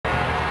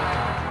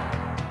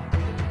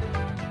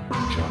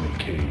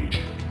cage.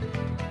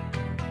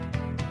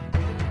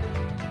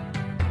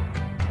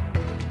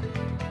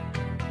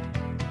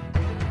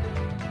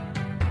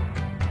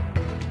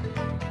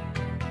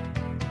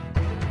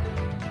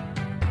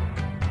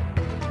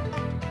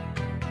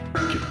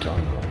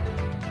 Kitana.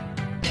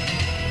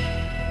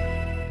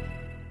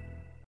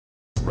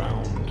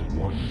 Round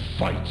 1,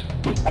 fight.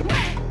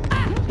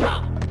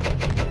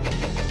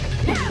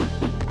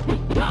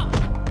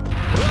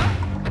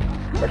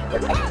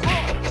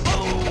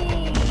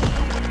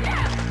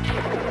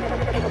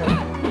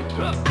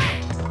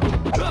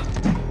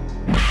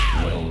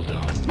 Well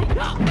done.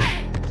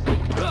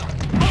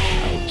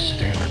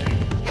 Outstanding.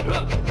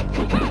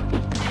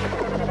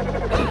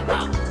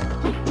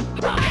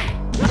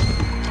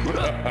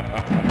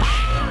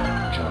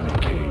 Johnny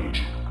Cage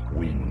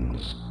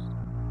wins.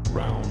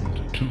 Round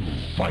 2,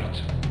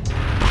 fight.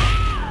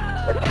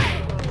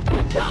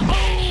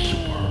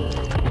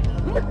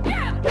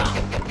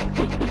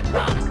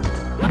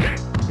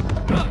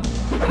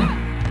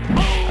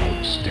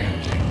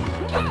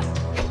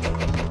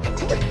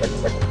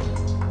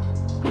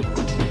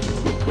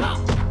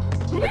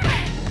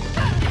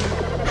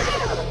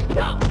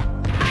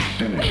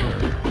 Finisher.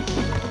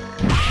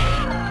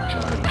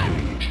 Johnny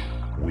Cage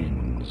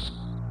wins.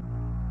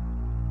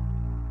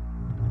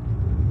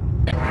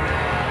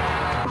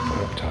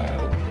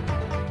 Reptile.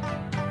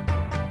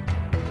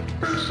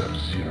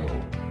 Sub-Zero.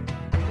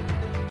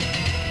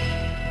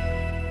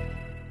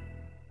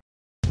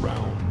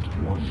 Round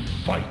 1,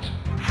 fight.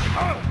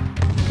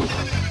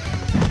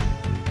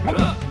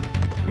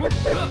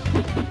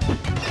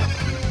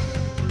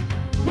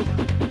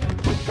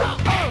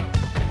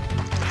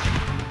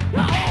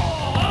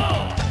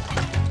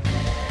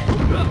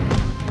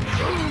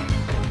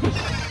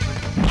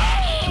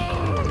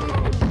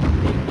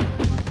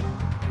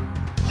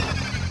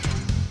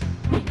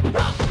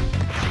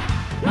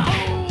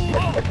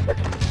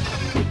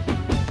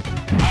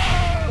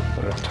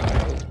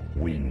 Reptile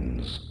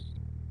wins.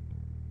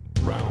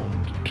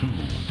 Round 2,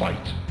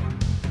 fight.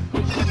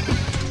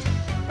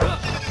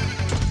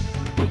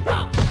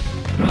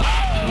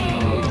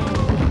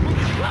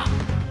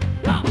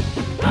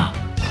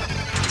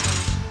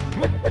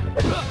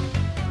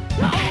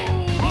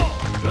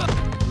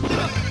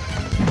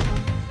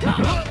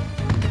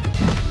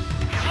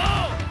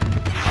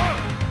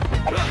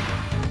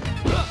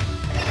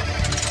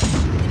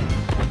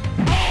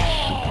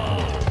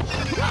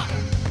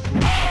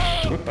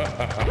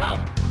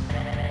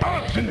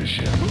 Finish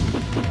him.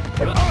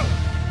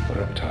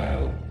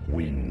 Reptile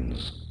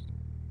wins.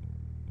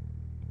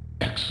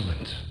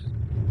 Excellent.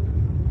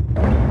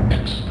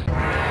 Excellent.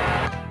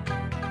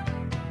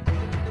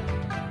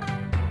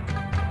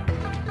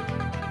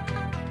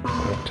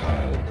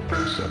 Reptile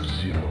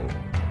Sub-Zero.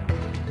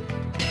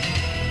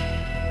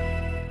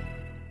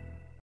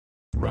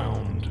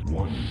 Round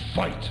 1,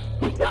 fight.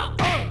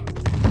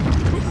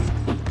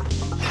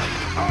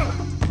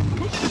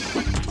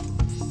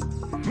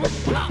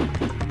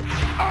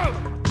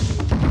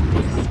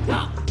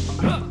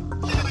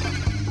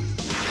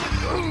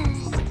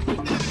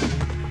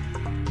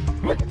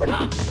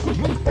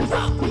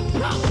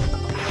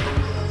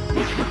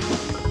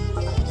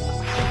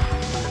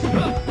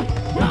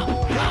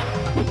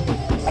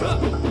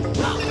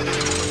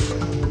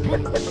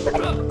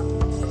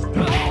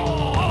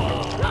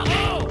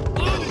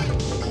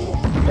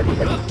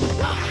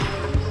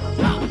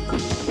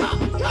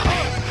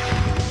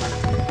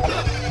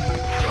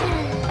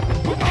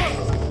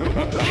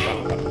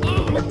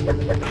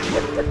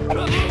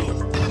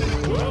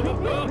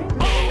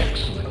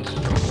 Excellent.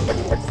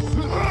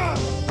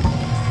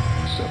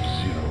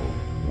 Sub-Zero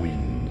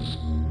wins.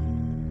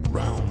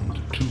 Round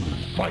 2,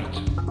 fight.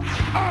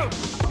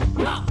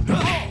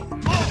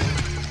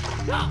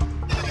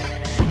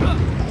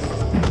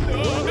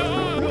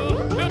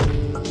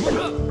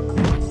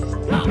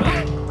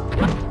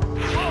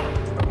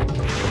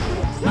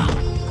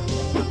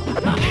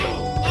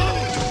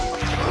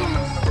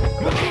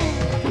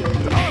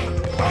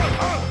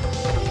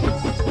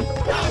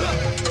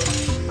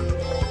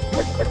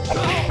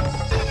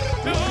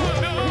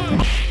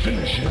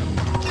 Finish him.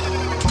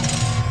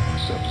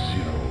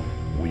 Sub-Zero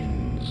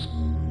wins.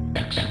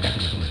 Excellent.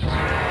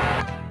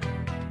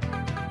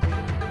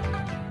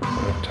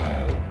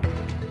 Reptile.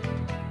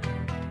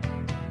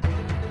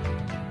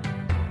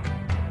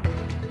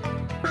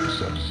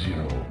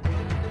 Sub-Zero.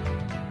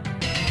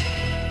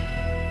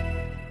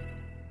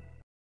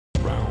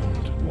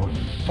 Round 1,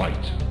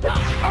 fight.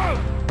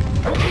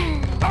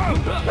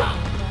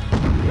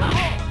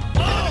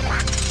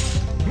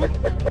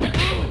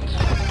 Excellent.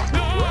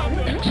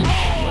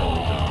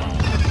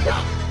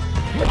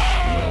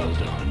 Well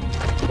done.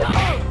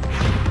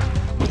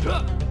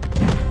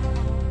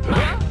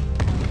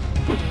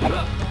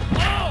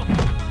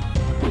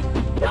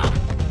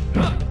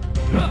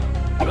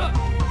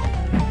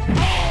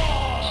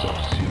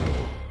 Sub-Zero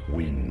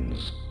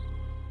wins.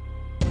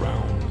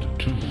 Round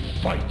 2,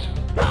 fight.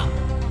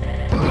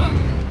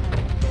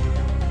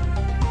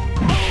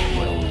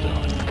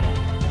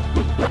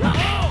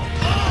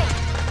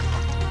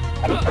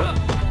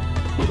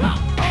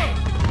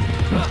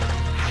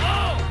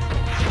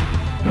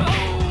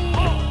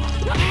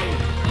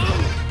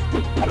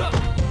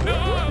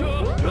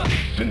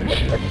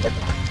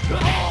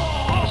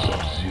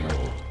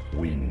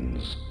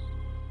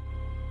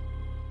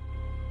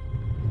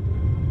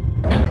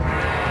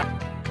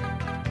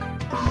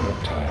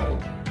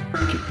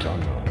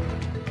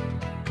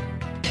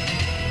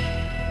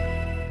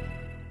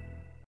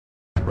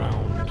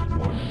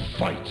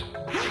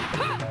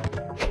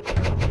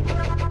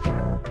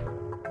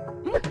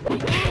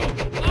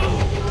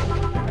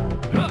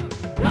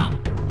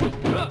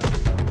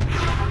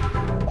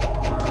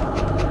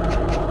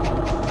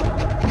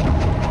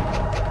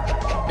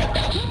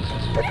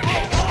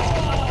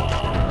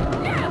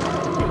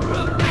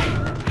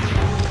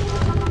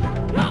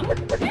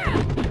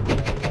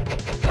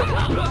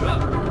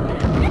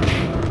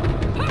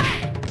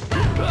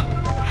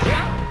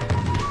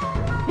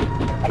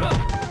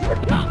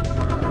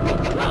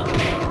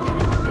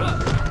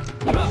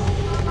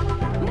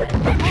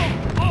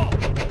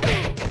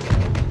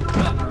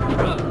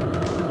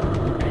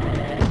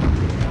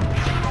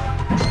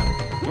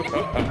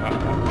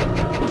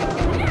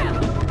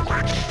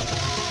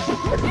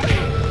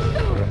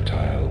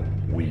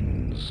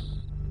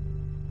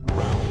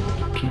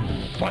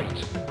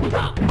 fight.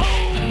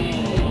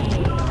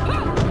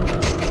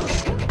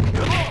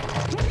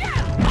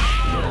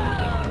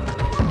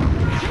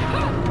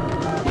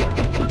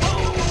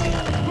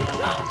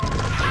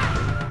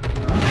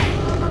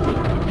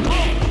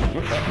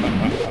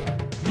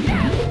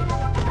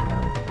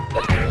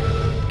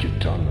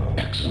 Katana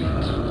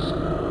excellent.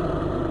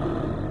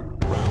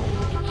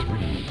 Round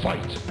 3,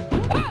 fight.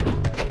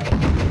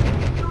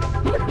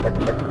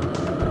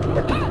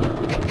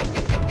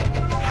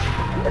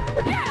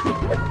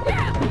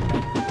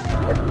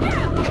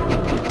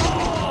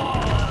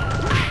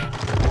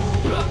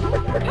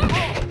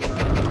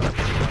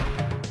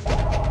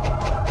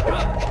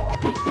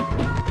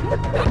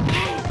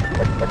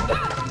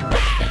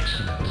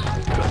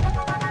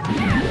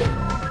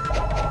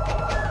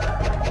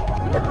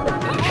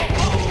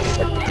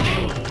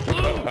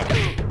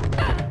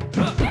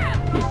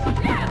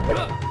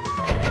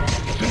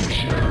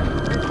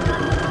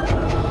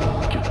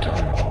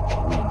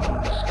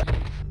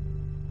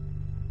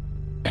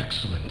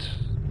 Excellent.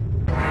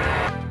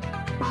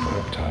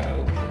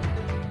 Reptile.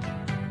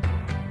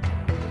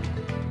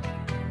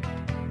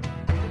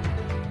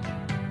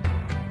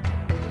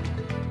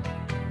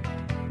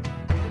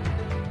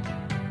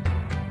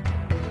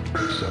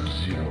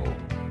 Sub-Zero.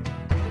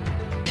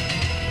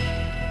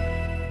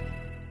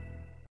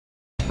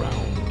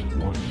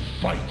 Round 1,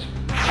 fight.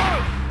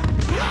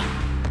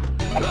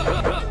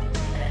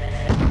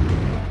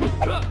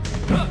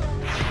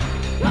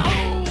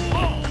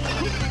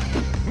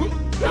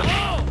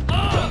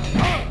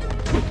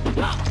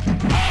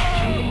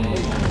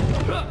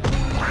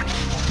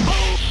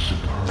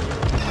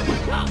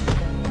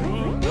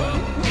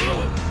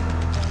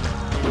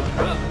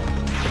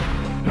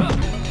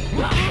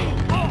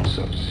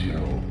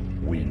 Sub-Zero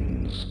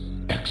wins.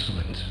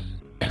 Excellent.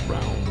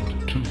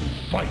 Round 2,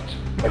 fight.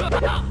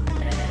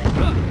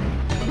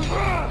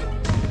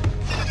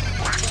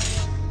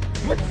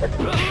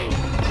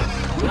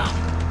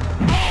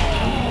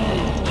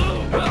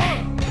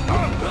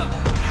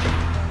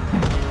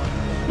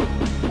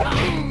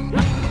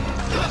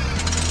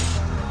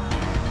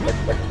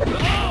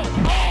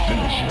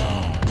 Finish him.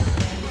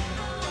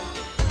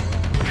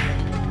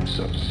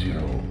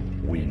 Sub-Zero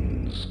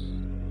wins.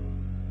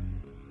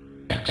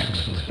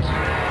 Excellent.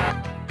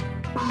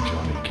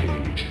 Johnny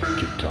Cage,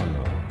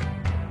 Katana.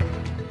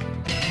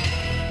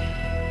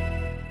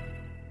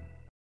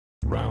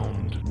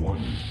 Round 1,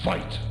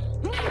 fight.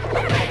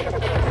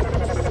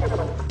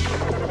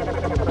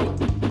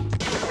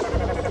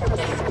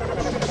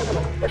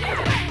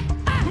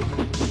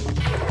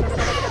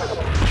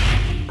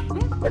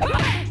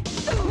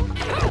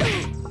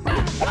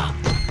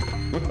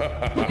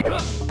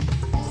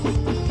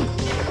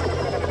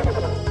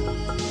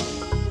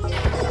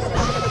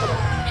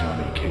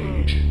 Johnny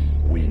Cage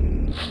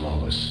wins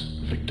flawless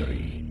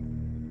victory.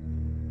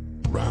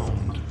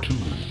 Round 2,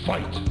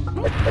 fight.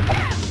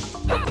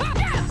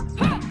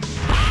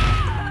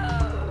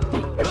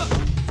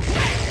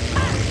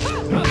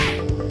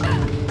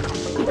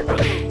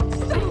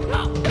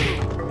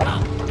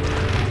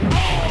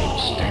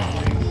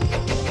 Outstanding.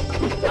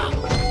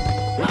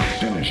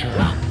 Finish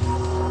her.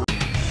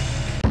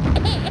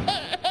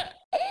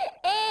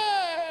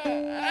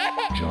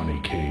 Johnny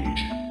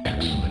Cage,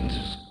 excellent.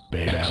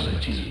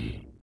 Fatality.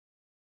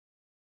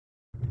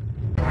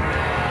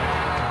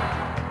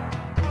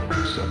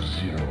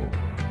 Sub-Zero.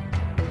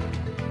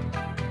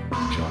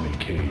 Johnny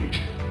Cage.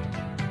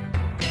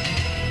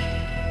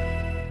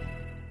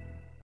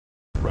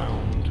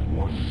 Round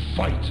 1,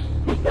 fight.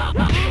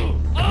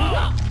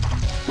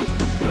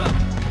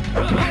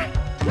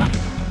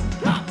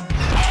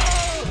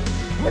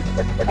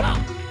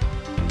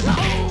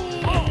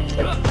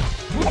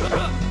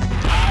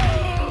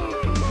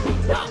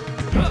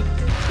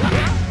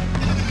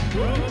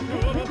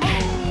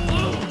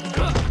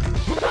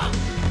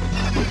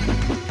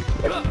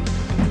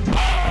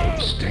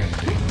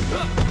 Outstanding.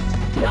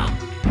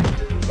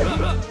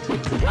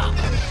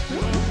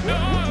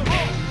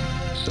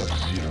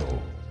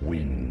 Sub-Zero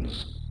wins.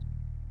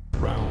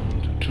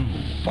 Round 2,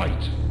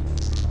 fight.